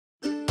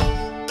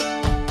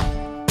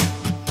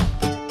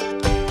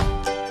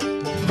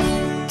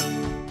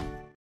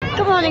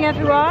Morning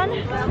everyone.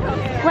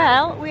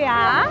 Well, we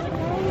are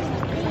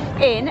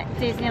in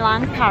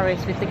Disneyland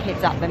Paris with the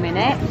kids at the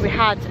minute. We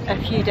had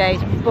a few days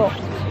booked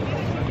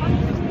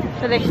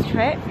for this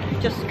trip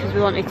just because we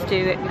wanted to do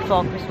it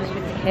before Christmas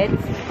with the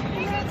kids.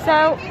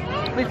 So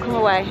we've come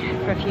away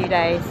for a few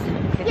days.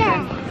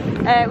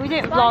 Yeah. We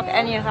didn't vlog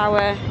any of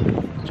our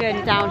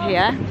journey down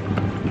here,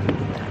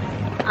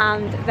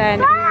 and then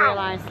we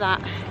realised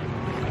that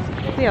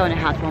we only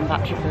had one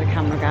battery for the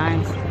camera,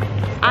 guys.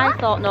 I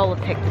thought Noel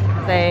would pick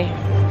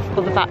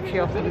pull the battery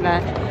up in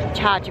the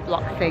charger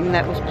block thing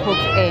that was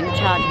plugged in,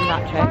 charging the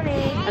battery,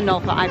 and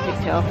Noel thought I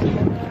picked it up.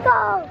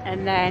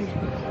 And then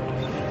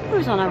it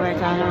was on our way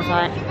down, and I was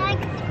like,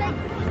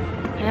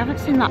 I haven't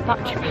seen that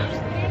battery pad.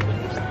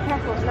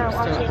 Still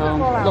at home.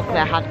 Luckily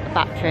I had a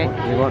battery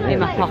in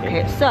my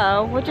pocket,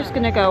 so we're just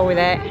going to go with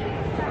it,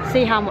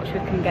 see how much we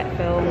can get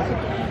filmed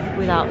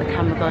without the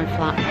camera going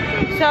flat.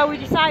 So we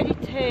decided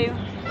to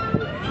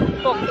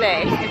book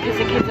this because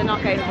the kids are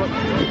not getting booked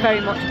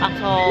very much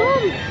at all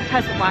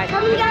present-wise for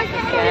Christmas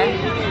this year.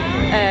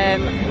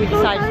 We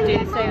decided to do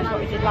the same as what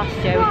we did last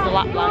year with the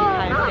Lapland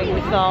kind of thing.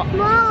 We thought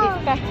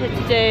it's better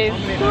to do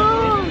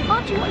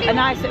a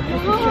nice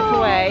Christmas trip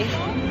away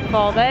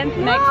for them,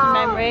 make some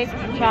memories,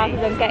 rather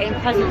than getting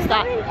presents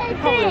that they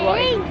probably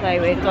won't even play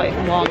with, don't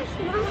even want.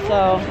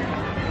 So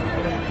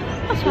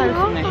that's why we've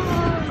done this.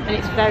 And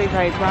it's very,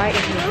 very bright,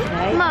 isn't it,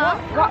 today?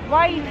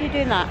 Why are you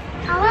doing that?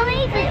 I want to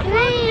eat the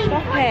green.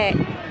 Stop it.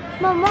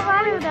 Mum, what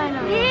ride are we going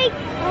on?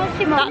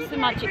 That's the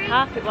magic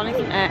carpet one,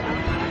 isn't it?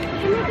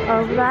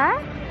 Over there?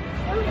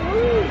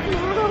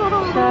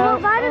 So,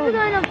 what ride are we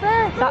going on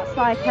first? That's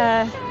like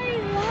a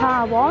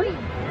car one.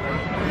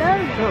 No.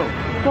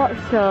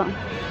 What's that?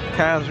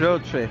 Cars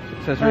road trip.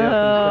 It says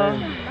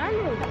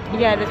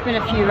yeah, there's been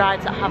a few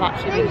rides that have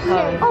actually been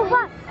closed. Oh,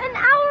 what? An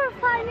hour and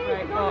 5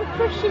 minutes. Right,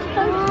 push is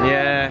closed.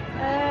 Yeah.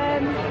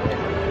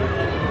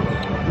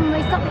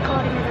 We stopped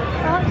recording it.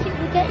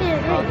 We're getting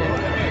it.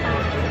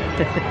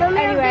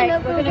 Anyway,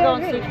 we're going to go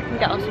and see if we can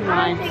get on some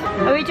rides.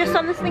 Are we just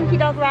on the Slinky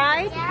Dog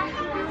ride?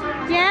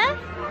 Yeah?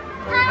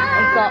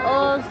 We've got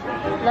us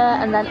there,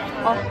 and then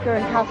Oscar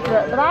and Casper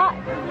at the back.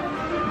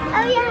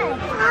 Oh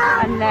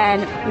yeah. And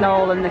then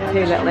Noel and the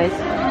two littlies.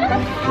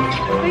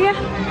 So yeah,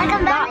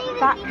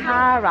 that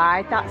car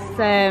ride, that's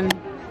the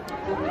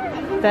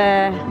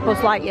Buzz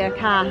Lightyear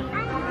car.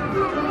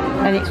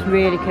 And it's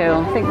really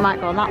cool. I think we might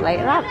go on that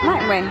later,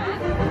 mightn't we?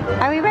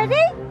 Are we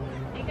ready?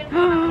 I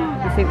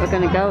think we're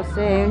going to go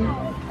soon.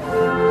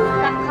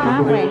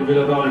 Aren't we?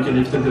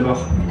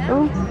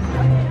 Oh.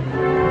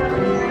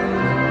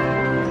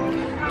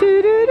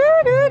 Do do do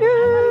do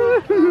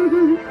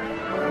do.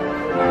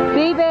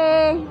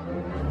 Baby,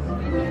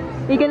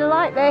 you gonna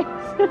like this?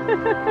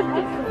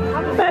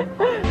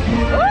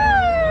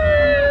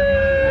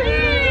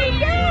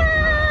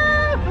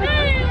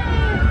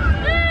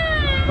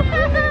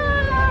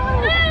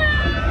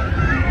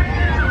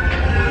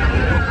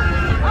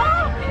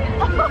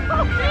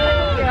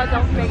 I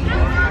don't think it's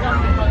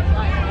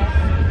like this.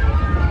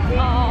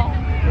 Oh,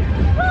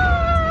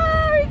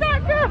 is that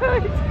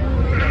good?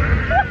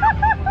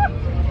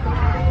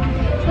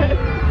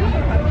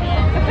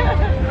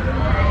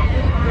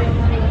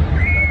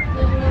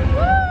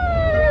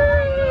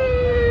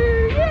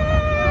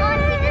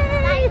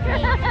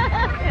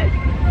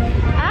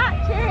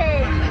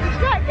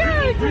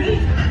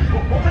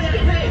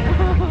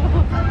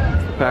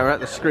 We're at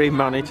the screen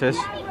monitors.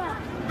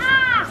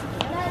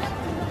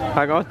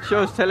 Hang on, show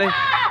us Tilly.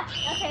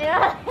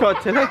 Go on,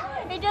 Tilly.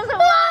 It doesn't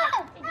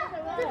work. It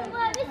doesn't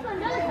work. This one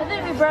does. I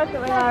think we broke it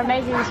with our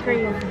amazing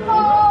screen.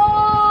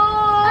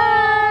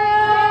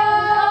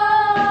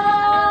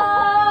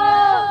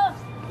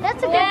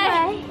 That's a good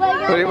way.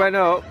 But it went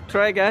up.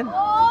 Try again.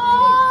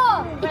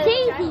 It's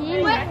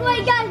easy.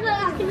 Wait, guys, look,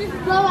 I can just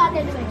blow out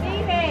this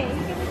way.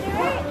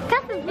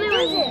 That's the blue,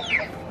 is it?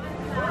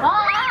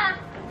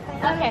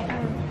 Okay.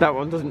 That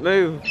one doesn't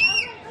move.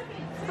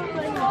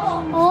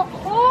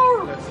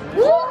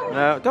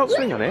 No, don't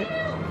swing on it.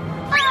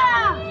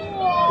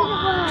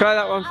 Try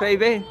that one,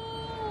 Phoebe.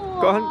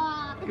 Go on,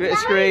 give it a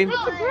scream.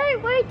 It's a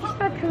great way to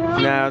start to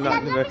run. No,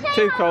 not gonna.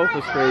 Too cold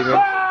for screaming.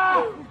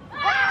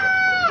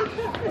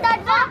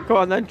 Go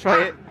on then, try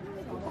it.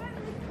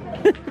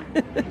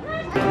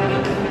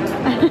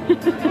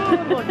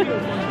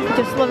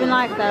 Just loving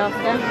life there,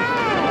 Oscar.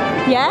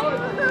 Yeah?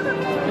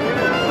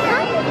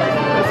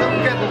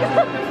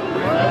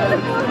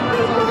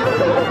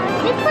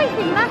 This place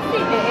is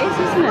massive. It is,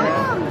 isn't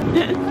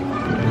it?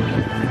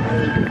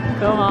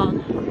 Go on.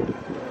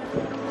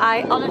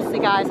 I honestly,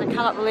 guys, I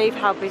cannot believe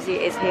how busy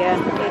it is here.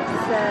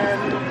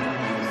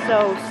 It's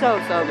so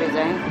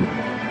busy.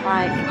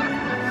 Like,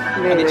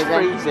 really busy.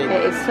 Freezing.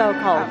 It is so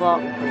cold,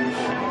 but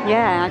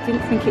yeah, I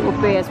didn't think it would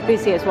be as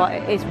busy as what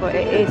it is, but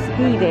it is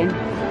heaving.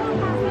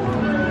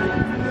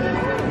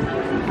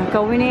 I'm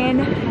going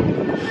in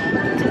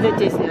to the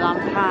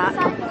Disneyland park.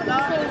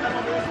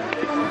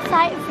 I'm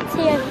excited for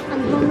tea.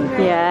 I'm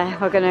hungry. Yeah,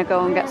 we're going to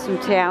go and get some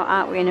tea out,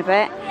 aren't we, in a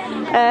bit?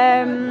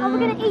 Are we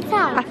going to eat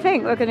out? I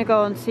think we're going to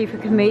go and see if we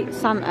can meet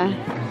Santa.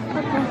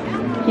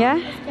 Okay. Yeah?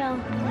 Let's go.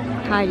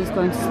 Heidi's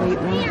going to sleep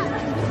there.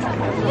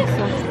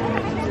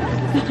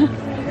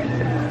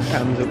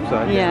 Hands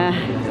upside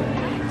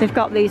Yeah. They've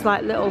got these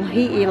like little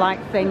heaty like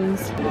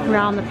things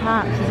around the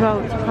parks as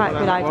well, which is quite a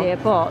good idea,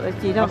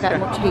 but you don't get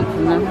much heat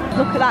from them.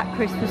 Look at that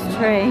Christmas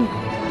tree.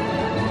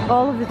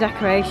 All of the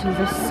decorations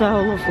are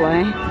so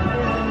lovely.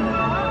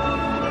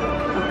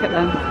 Look at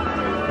them.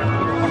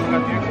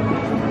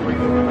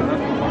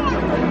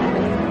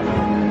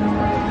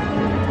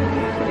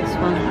 This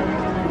one.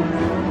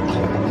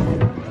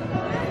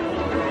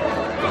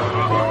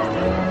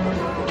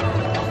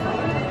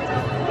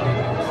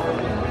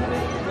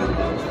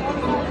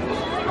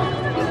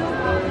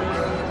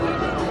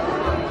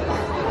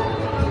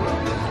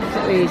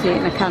 He's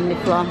eating a candy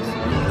floss.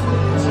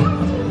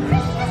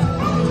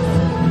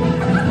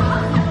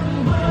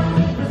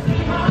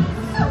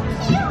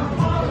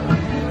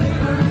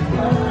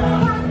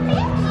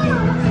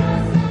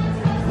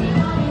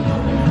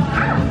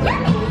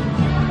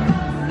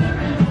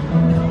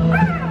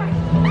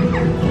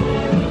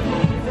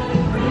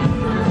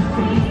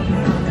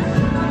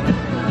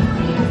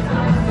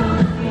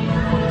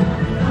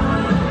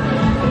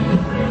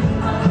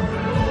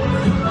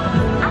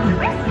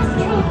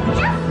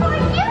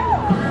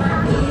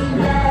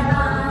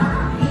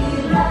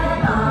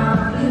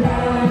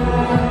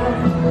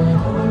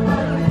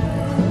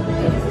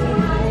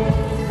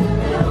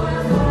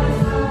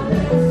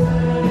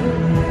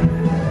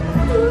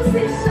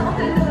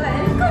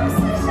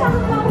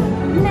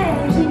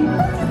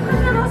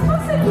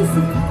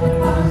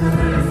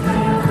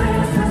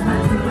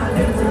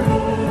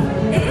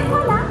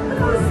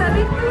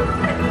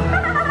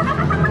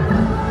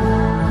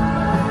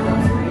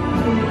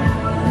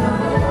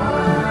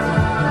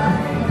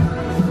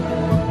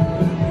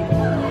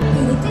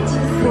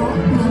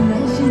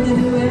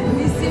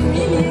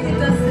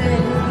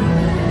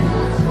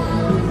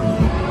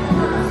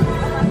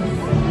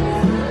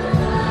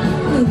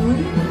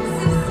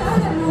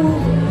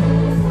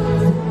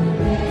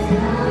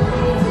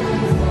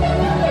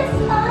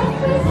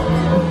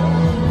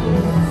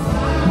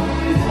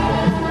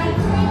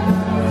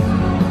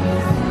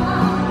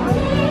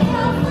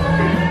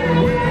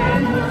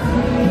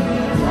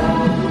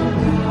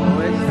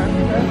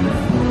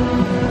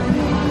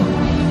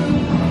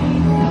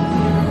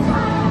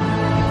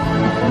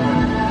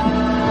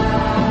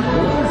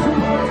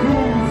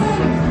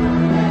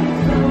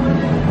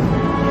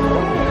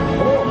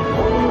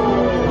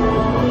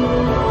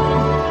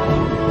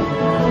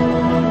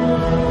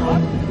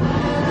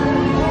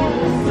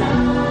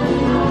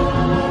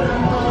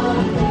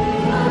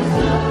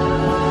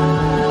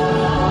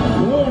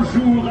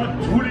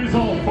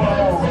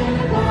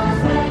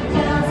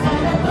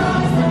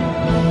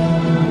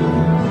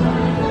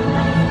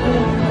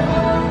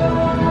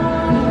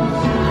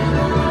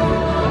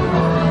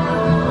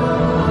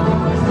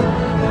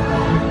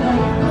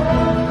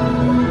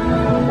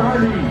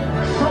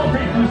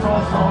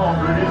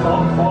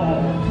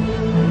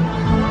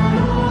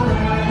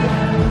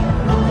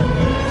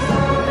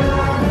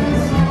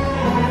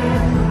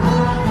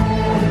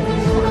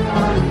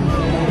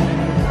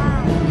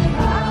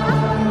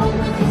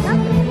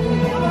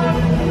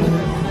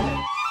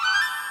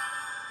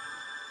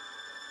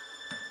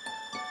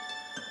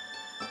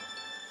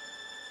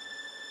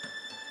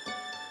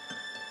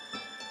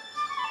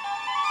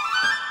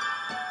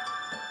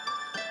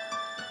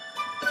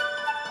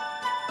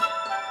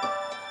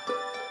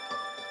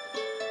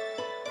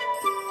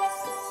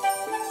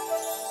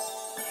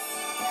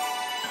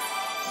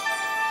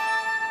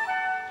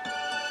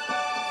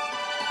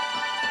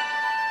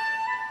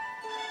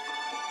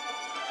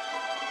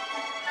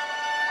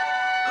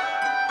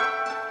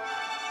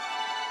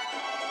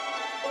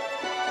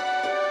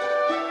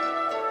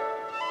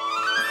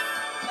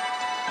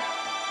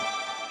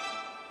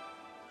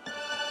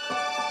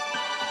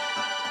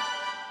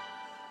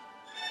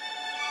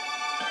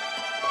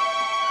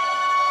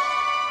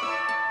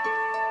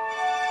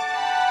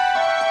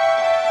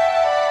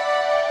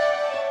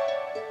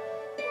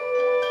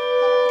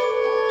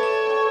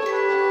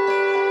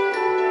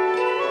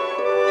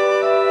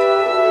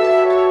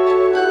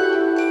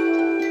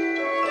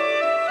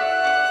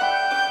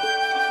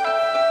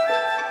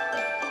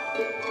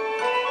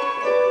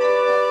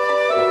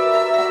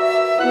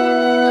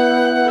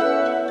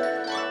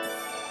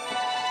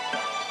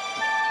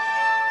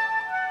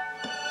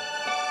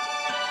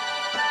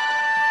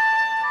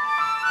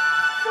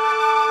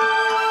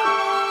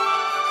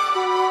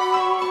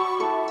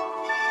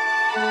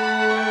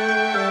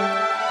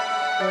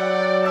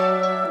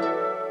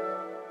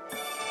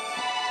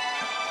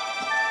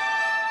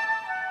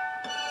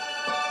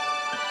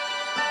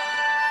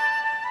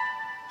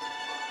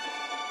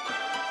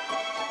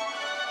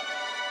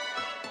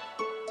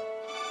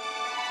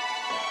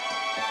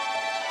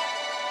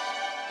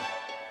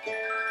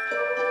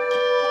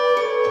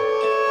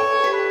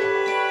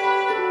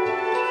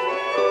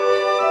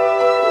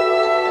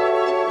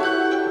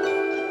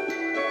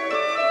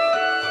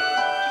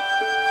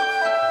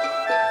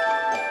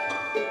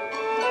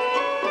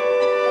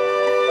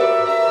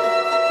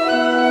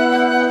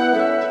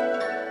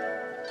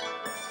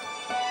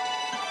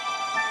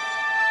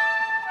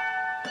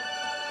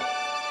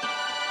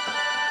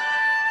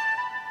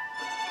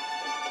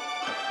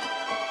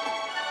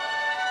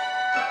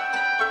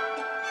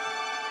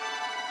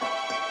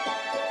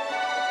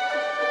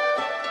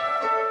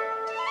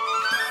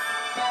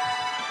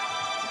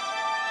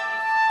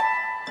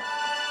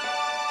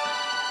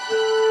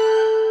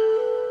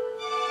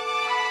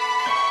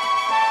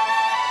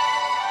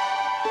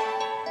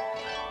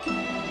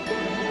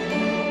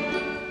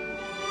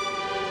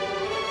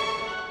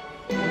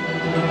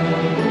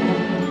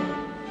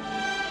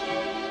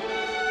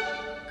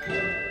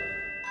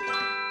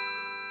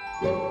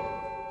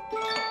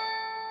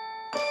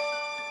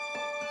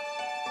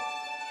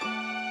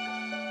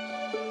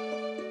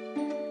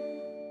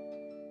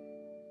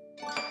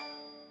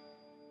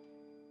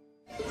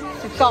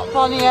 We've got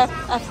Bonnie a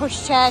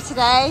pushchair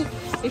today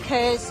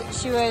because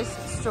she was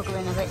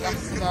struggling a bit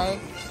yesterday,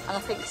 and I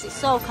think 'cause it's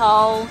so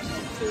cold.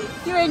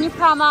 You're in your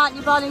pram, aren't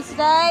you, Bonnie,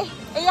 today?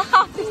 Are you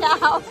happy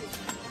now?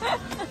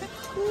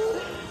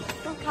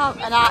 Look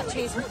out, and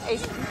Archie is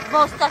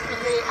most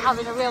definitely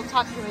having a real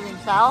tantrum with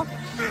himself.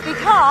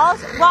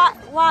 Because,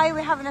 why are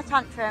we having a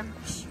tantrum?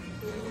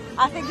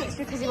 I think it's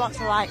because he wants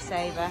a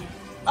lightsaber.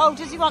 Oh,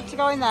 does he want to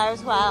go in there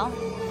as well?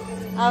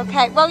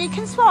 Okay, well you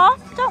can swap,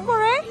 don't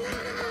worry.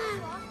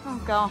 Oh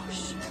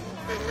gosh.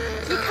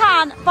 You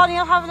can. Bonnie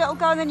will have a little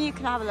go and then you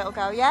can have a little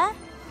go, yeah?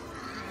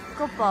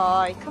 Good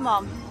boy, come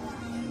on.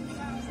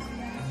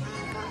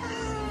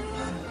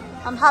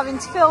 I'm having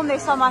to film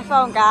this on my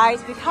phone,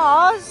 guys,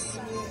 because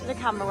the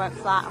camera went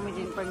flat and we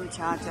didn't bring the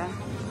charger.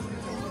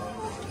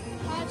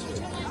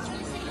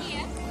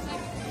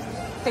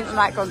 I think we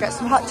might go and get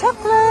some hot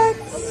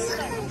chocolates.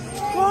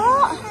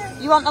 What?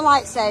 You want a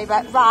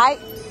lightsaber? Right.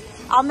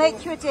 I'll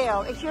make you a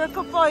deal. If you're a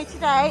good boy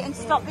today and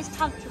stop this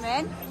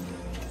tantruming,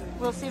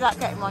 we'll see about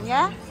getting one,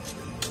 yeah?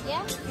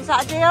 Yeah. Is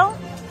that a deal?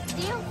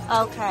 Deal.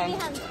 Okay.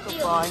 Good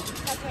boy.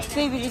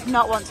 Phoebe did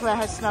not want to wear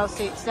her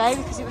snowsuit today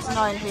because it was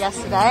annoying her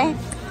yesterday.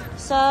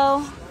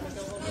 So,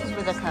 she's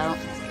with her coat.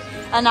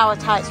 And now her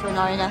tights are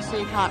annoying her, so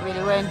you can't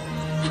really win.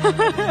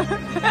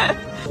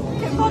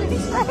 Look at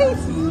Bonnie's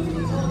face.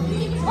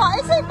 What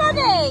is it,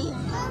 Bonnie?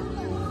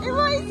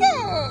 What is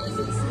it? Is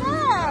it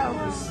snow?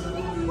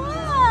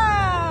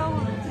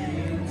 Wow!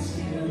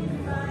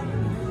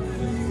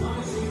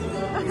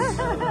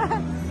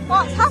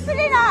 What's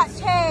happening,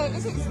 Archie?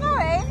 Is it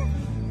snowing?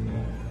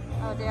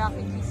 Oh dear, I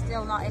think he's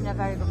still not in a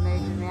very good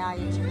mood with me, are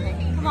you, Chippy?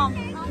 Come on.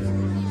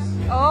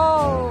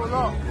 Oh,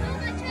 look.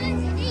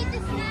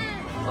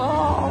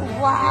 Oh,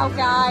 wow,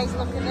 guys,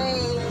 look at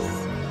these.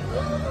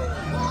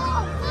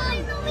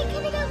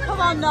 Come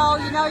on, Noel,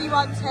 you know you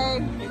want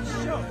to.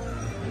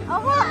 Oh,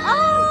 what?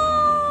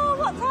 Oh,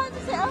 what time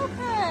does it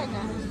open?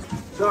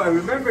 So I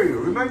remember you.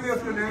 Remind me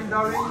of your name,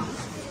 darling.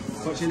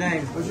 What's your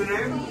name? What's your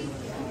name?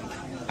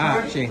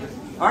 Archie.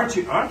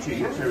 Archie. Archie.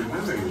 Yes, I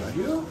remember you. And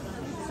you?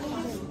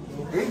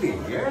 Amy.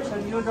 Yes,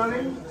 and you,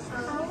 darling?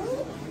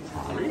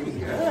 Holly.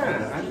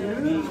 Yeah, and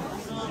you?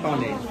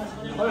 Bonnie.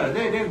 Oh,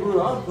 they grew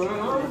up.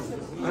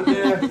 And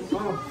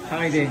oh.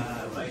 Heidi.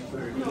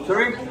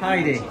 Sorry?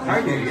 Heidi.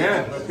 Heidi.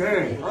 Yeah.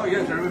 Okay. Oh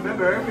yes, I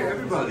remember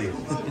everybody.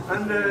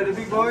 And the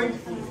big boy.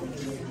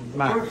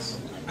 Max.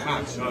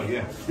 Max, oh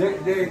yeah.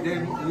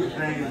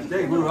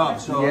 They grew up,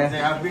 so Yeah. they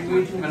have been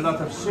eating a lot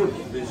of soup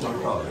this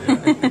hotel,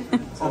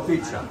 yeah? Or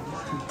pizza.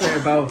 Bit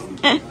of both.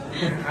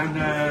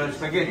 And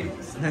spaghetti.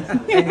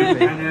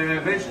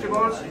 And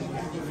vegetables.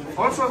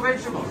 Also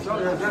vegetables. Oh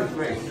yeah, that's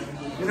great.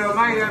 You know,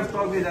 my aunt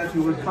told me that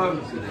you would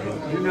come today.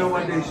 You know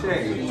what they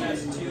say?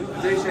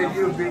 They said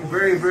you've been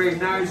very, very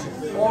nice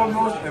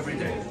almost every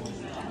day.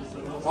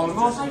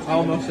 Almost?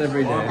 Almost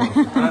every day.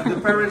 The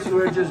parents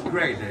were just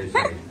great, they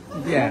say.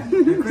 Yeah.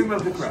 The cream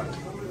of the crop.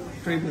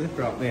 Cream of the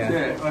crop, yeah.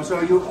 Yeah,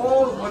 so you're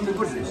all on the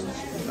good list.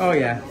 Oh,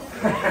 yeah.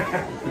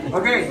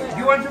 Okay, do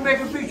you want to make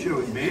a picture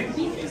with me?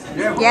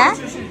 Yeah? Who Yeah. wants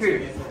to sit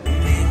here?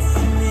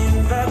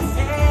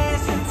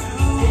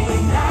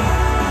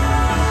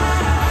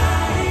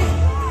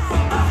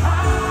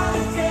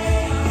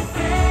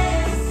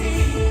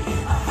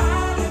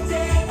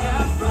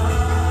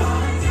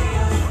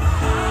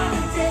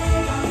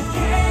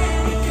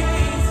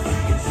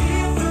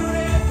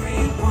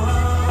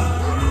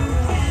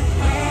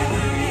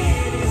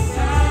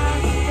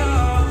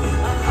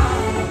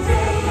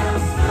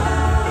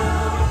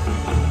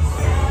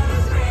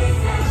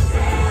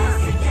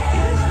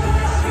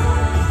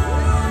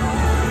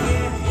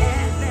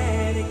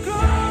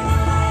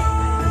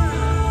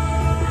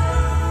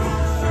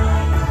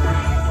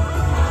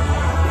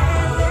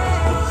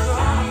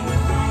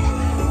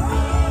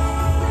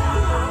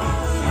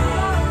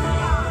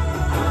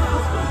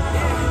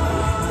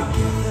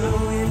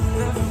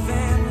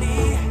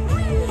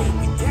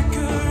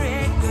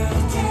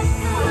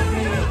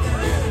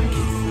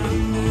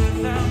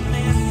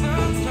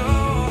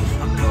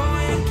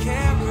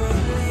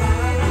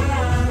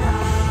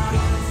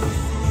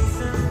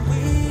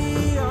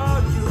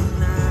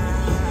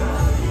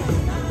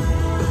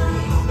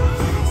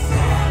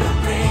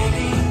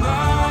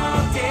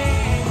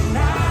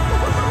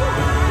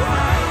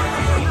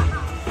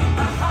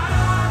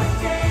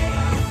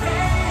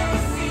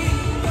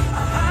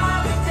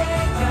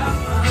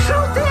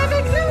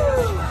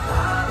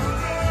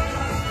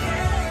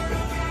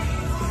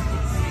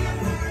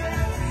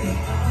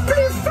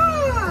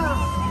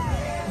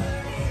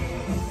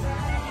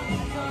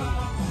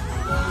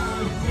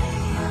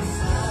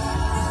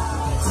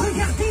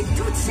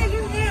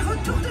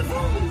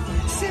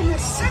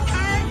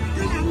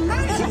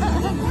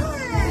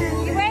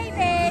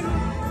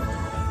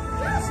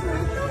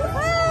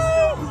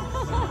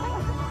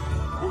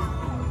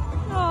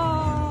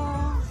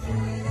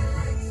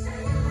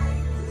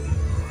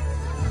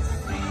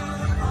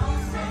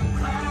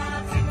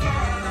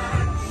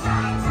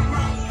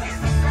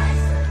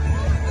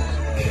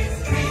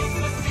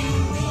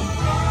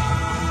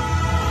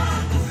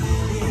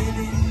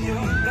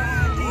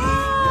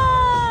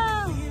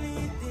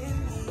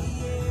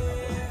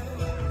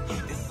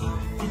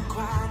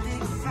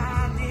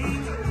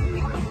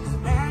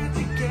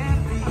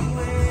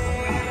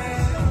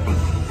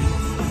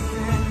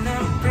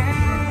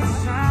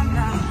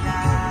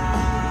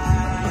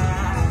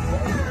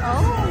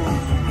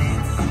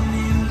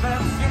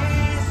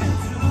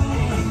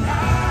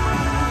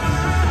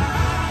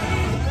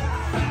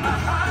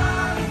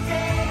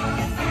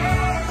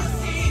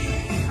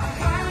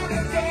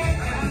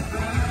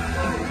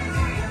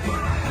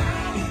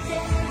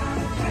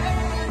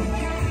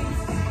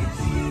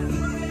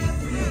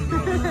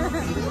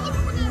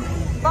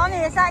 Bonnie,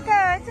 is that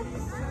good?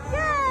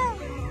 Yeah.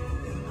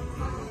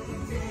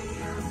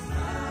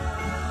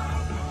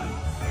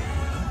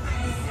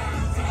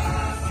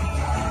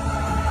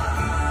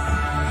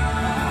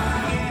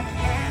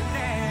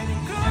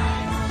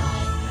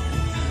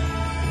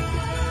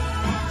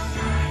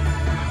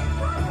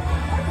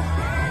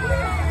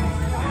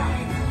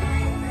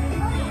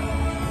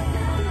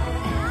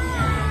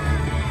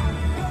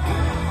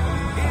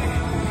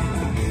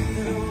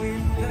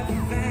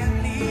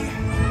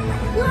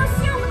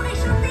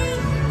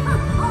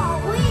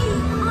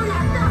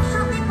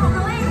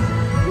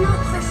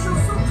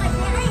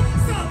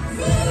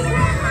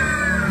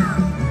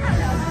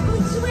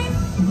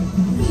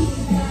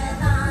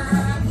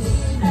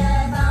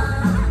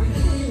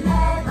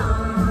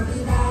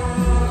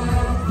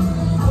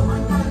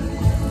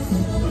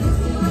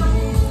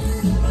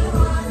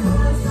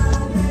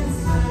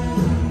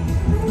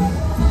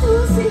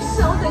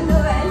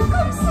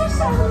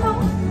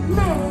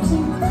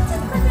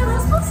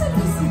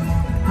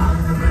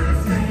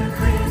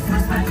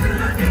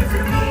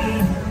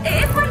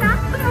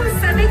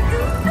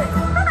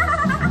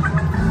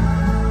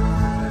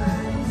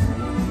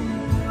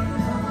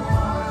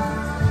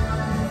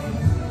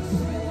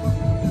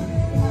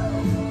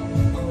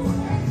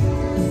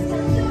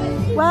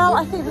 Well,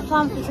 I think the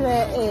plan for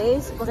today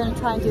is we're going to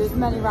try and do as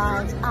many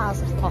rides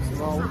as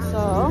possible.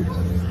 So,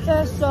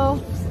 first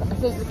off, I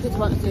think the kids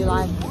want to do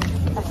like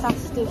a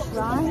fast-ish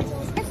ride.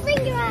 A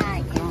finger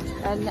ride.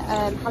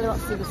 And Hallie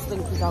wants to do the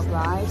Slinky Dog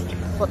ride,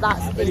 but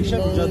that's in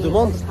the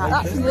park.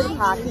 That's in the other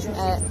park, isn't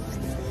it?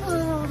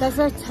 There's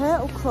a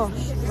Turtle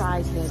Crush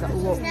ride here that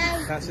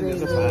looks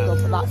really good,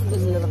 but that's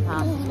in the other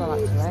park as well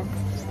actually.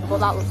 But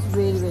that looks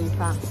really, really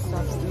fast, so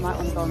I think you might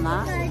want to go on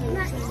that.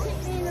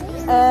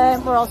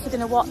 We're also going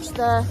to watch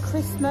the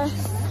Christmas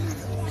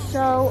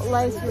show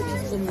later, which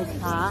is in this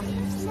park,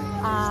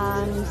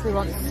 and we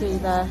want to see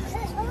the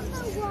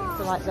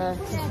Christmas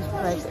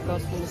parade that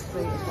goes through the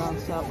street as well.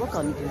 So we're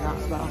going to do that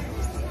as well.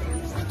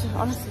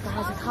 Honestly,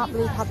 guys, I can't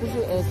believe how busy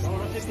it is.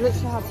 We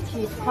literally had to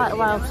queue for quite a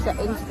while to get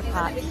into the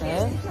park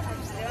today,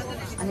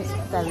 and it's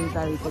very,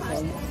 very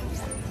busy.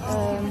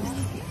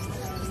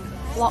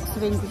 Lots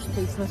of English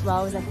people as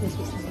well with their kids,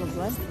 which is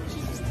lovely.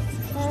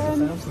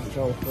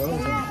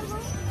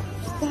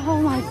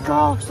 Oh my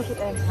gosh, look at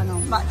this. Hang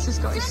on. Max has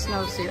got his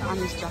snowsuit and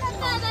his jacket on.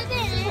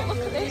 But look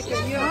at this, it's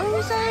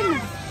frozen.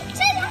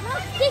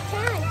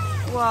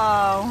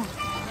 Whoa,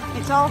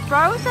 it's all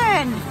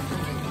frozen.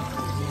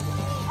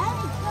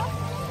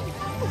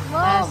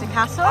 There's the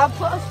castle. I'll put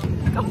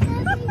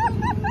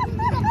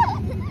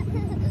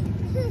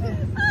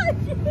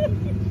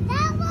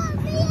That won't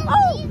be a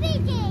baby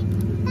game.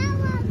 That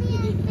won't be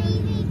a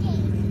baby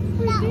game.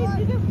 That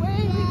won't.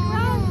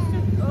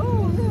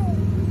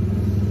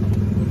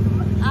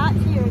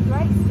 Actually, you're a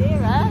great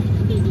steerer.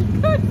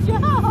 Good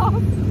job.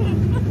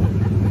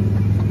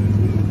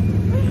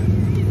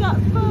 Is that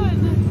fun?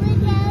 We're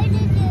going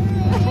to do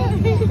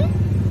it.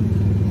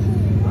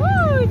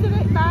 Oh, it's a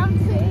bit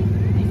bouncy,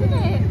 isn't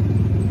it?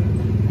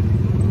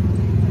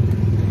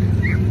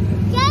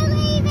 Go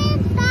even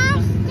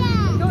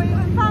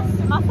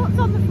faster. My foot's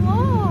on the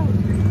floor.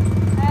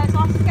 There's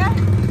Oscar.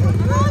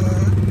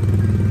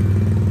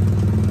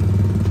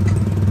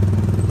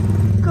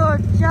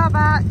 Good job,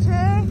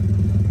 Archie.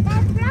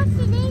 They're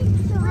crashing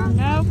into us.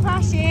 No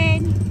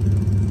crashing.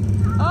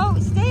 Oh,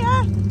 steer.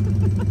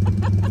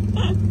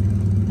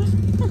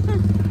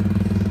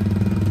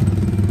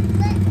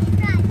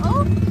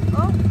 Oh,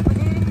 we're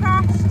nearly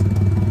crashed.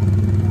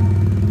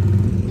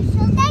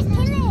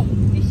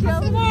 You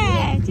showed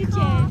there, did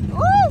you?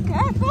 Oh,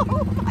 careful.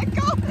 Oh my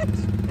gosh.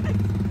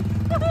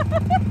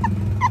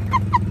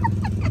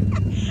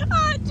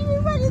 Archie, we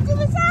went into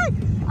the side.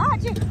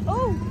 Archie,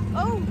 oh,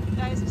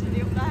 there's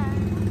Tilly up there.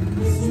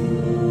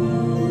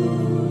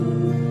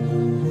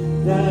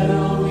 That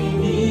all we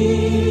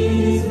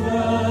need is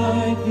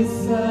right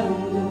beside